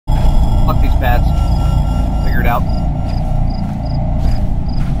pads figured out.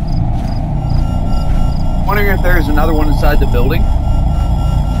 Wondering if there's another one inside the building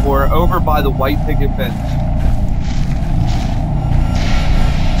or over by the white picket fence.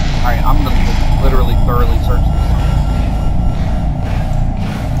 Alright, I'm gonna literally thoroughly search this.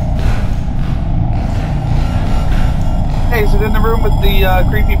 Hey, is it in the room with the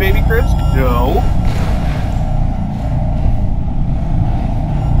creepy baby cribs? No.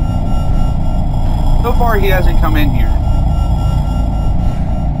 So far, he hasn't come in here.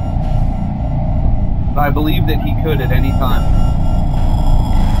 But I believe that he could at any time.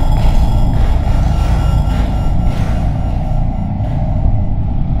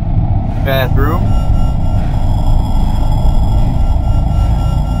 Bathroom.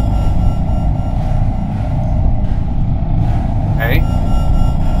 Okay.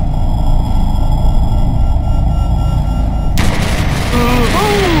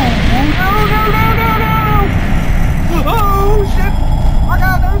 Oh shit! I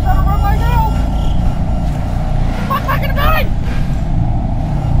gotta know how to run like hell! What's fucking going?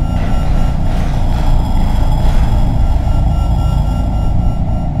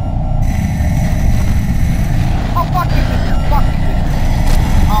 Oh fuck you, Victor! Fuck you, Victor!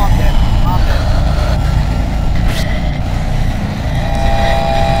 Oh, I'm dead. I'm dead.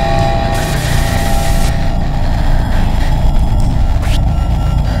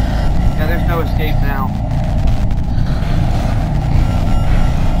 Yeah, there's no escape now.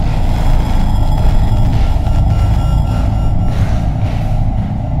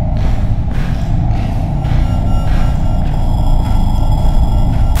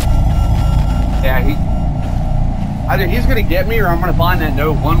 Either he's going to get me or I'm going to find that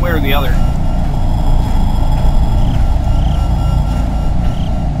note one way or the other.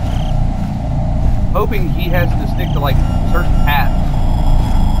 Hoping he has to stick to like certain paths.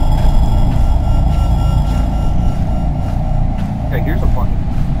 Okay, here's a fucking...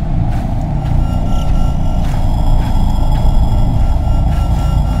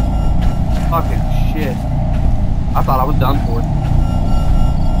 Fucking shit. I thought I was done for.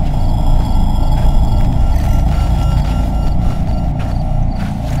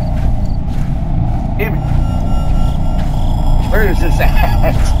 Damn it. Where is this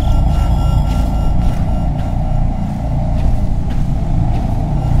at?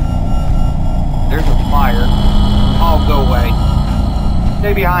 There's a fire. Oh, go away.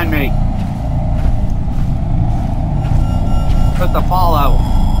 Stay behind me. Put the follow.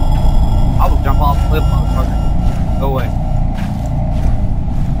 I will jump off the cliff, motherfucker. Go away.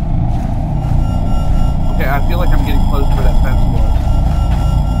 Okay, I feel like I'm getting close to where that fence was.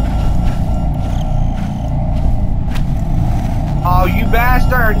 Oh, you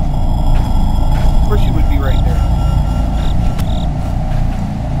bastard! Of course you would be right there.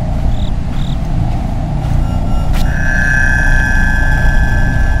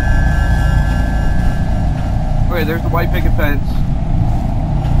 Okay, there's the white picket fence.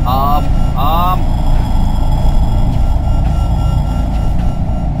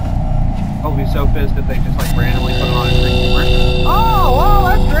 I'll be so pissed if they just like randomly put it on a street corner. Oh,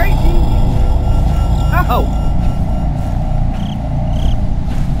 that's great! Oh!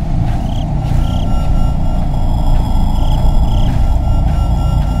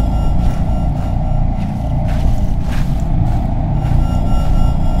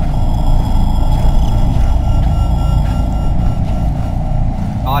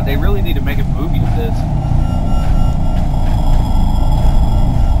 God, they really need to make a movie of this.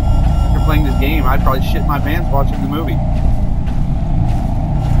 After playing this game, I'd probably shit my pants watching the movie.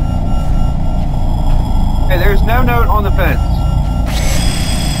 Hey, there's no note on the fence.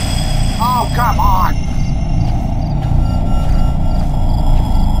 Oh, come on!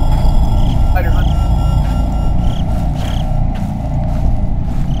 Later, hun.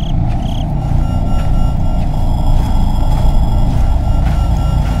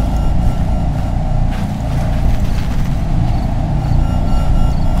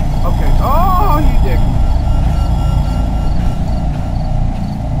 Oh, you dick.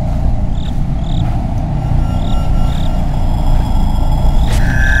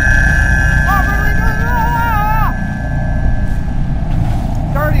 Oh, what are we doing?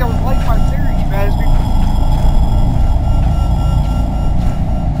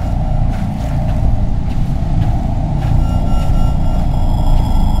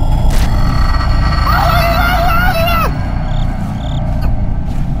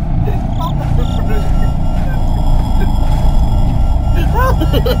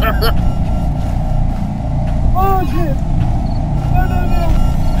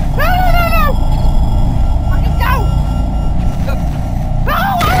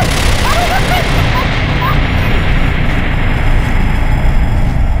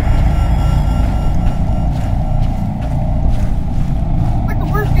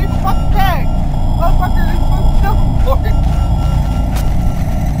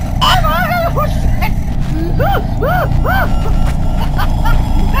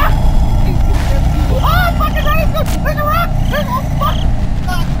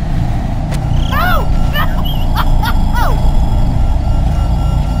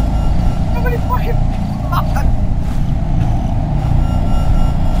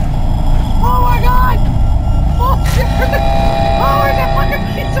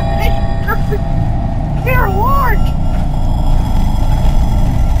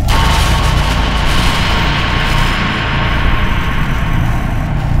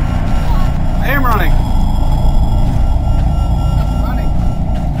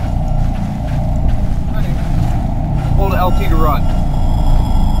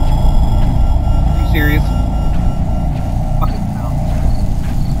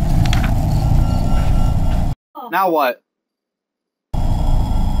 Now what?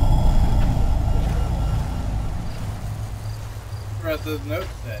 Rest of the note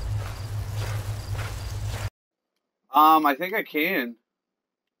set. I think I can.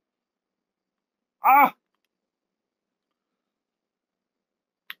 Ah!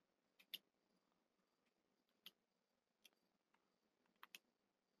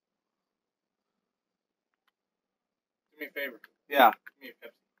 Do me a favor. Yeah. Give me a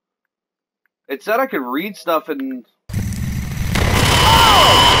Pepsi. It said I could read stuff and...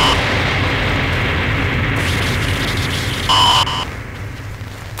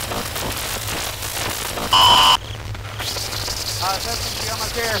 That's going to be on my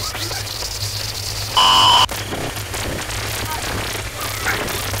chair.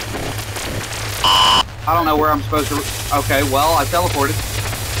 I don't know where I'm supposed to... Okay, well, I teleported.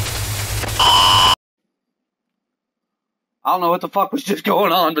 I don't know what the fuck was just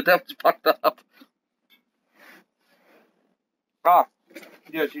going on, but that was fucked up. Ah,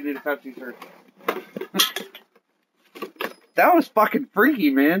 yes, you need a Pepsi, sir. That was fucking freaky,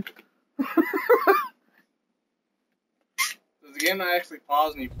 man. Does the game not actually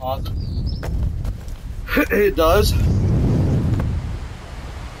pause and you pause it? It does.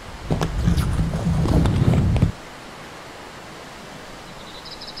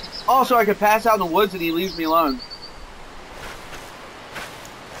 Also, I could pass out in the woods and he leaves me alone.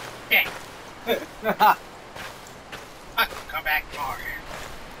 Yeah. Come back tomorrow.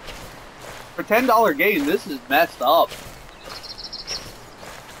 For $10 game, this is messed up.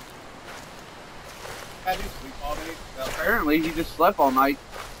 How do you sleep all day? Apparently, he just slept all night.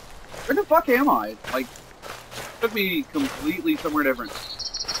 Where the fuck am I? Like, took me completely somewhere different.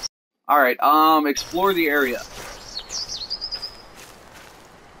 Alright, explore the area.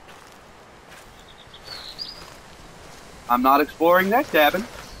 I'm not exploring that cabin.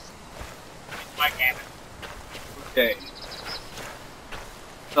 It's my cabin. Okay.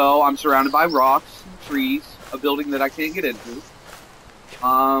 So, I'm surrounded by rocks and trees, a building that I can't get into.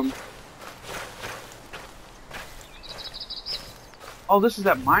 Oh, this is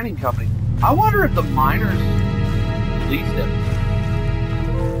that mining company. I wonder if the miners leased it.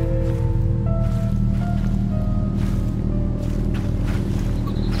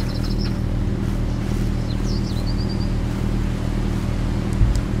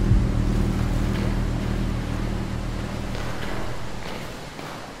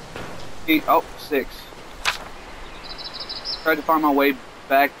 Oh, 6. Tried to find my way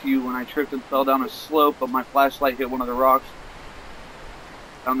back to you when I tripped and fell down a slope, but my flashlight hit one of the rocks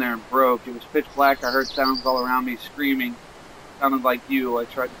down there and broke. It was pitch black. I heard sounds all around me screaming. It sounded like you. I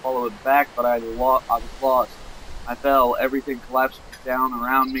tried to follow it back, but I was lost. I fell. Everything collapsed down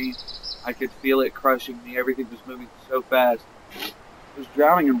around me. I could feel it crushing me. Everything was moving so fast. I was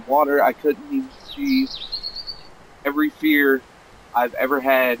drowning in water. I couldn't even see. Every fear I've ever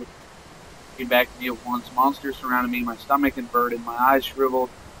had came back to me at once. Monsters surrounded me. My stomach inverted. My eyes shriveled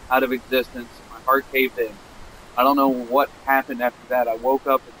out of existence. My heart caved in. I don't know what happened after that. I woke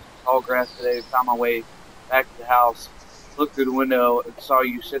up in tall grass today, found my way back to the house, looked through the window, and saw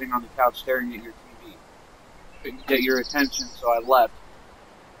you sitting on the couch staring at your TV. Couldn't get your attention, so I left.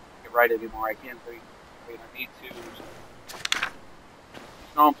 I can't write anymore. I can't think. Wait, I need to.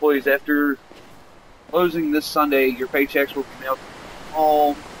 Small employees, after closing this Sunday, your paychecks will be mailed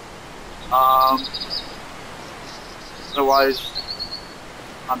home. Otherwise,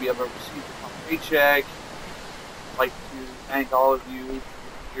 I'll be able to receive a paycheck. I'd like to thank all of you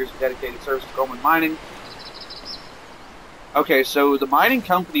for years of dedicated service to Goldman Mining. Okay, so the mining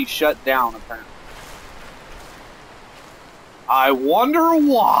company shut down, apparently. I wonder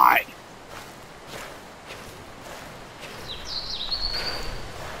why.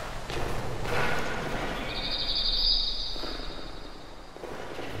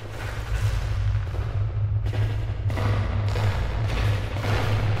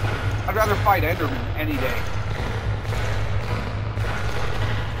 I'd rather fight Enderman any day.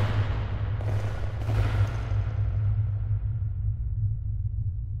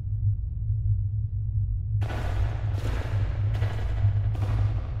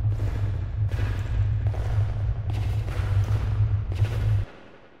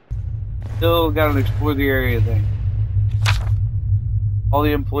 Still gotta explore the area thing. All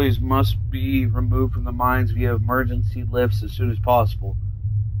the employees must be removed from the mines via emergency lifts as soon as possible.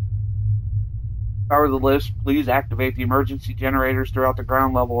 Power the lifts, please activate the emergency generators throughout the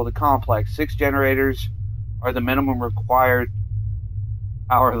ground level of the complex. 6 generators are the minimum required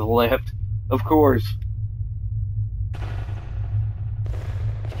power of the lift. Of course.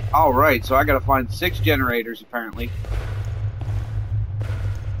 Alright, so I gotta find 6 generators apparently.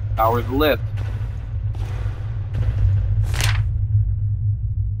 Power the lift.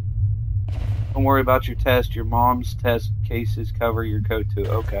 Don't worry about your test. Your mom's test cases cover your code too.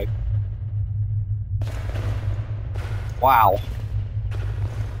 Okay. Wow.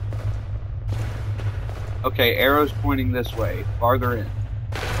 Okay, arrow's pointing this way, farther in.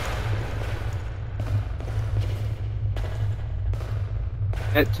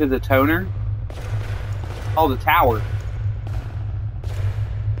 Get to the toner. Oh, the tower.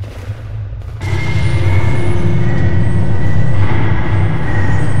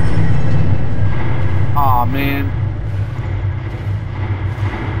 Aw, man.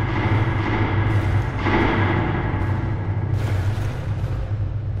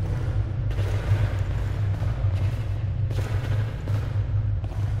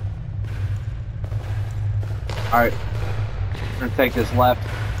 Alright. I'm gonna take this left.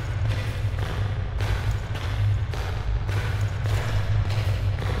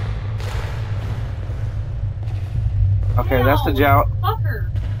 Okay, that's the jout. Fucker.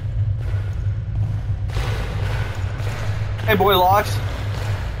 Hey, boy, Locks.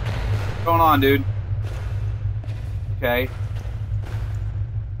 What's going on, dude? Okay.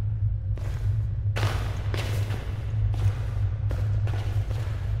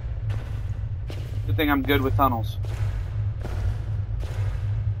 Good thing I'm good with tunnels.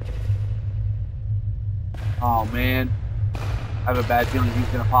 Oh, man. I have a bad feeling he's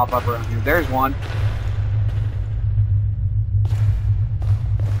going to pop up around here. There's one.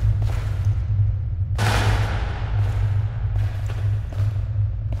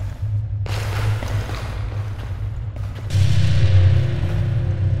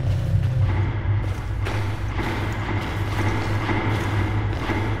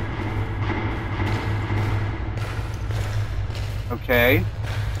 Okay.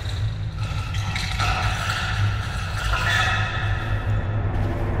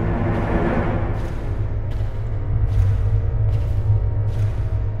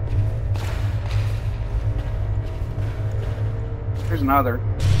 There's another.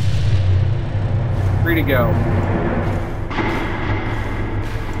 3 to go.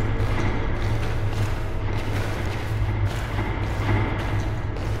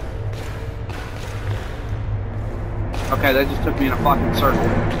 Okay, that just took me in a fucking circle.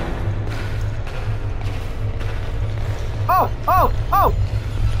 Oh! Oh! Oh!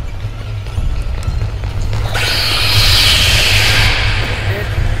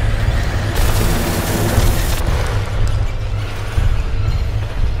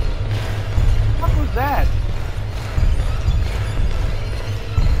 What was that?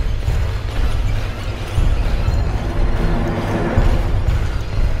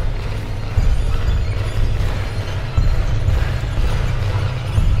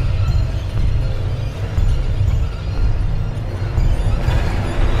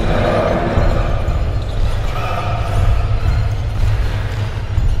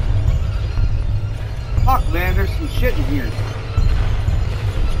 Fuck, man, there's some shit in here.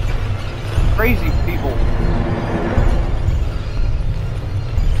 Crazy people.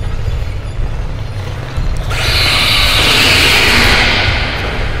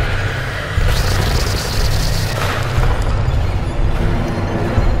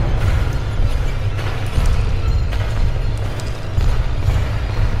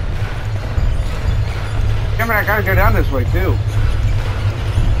 Damn it, I gotta go down this way too.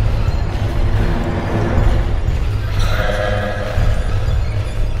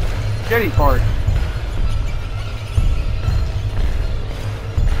 Shitty part.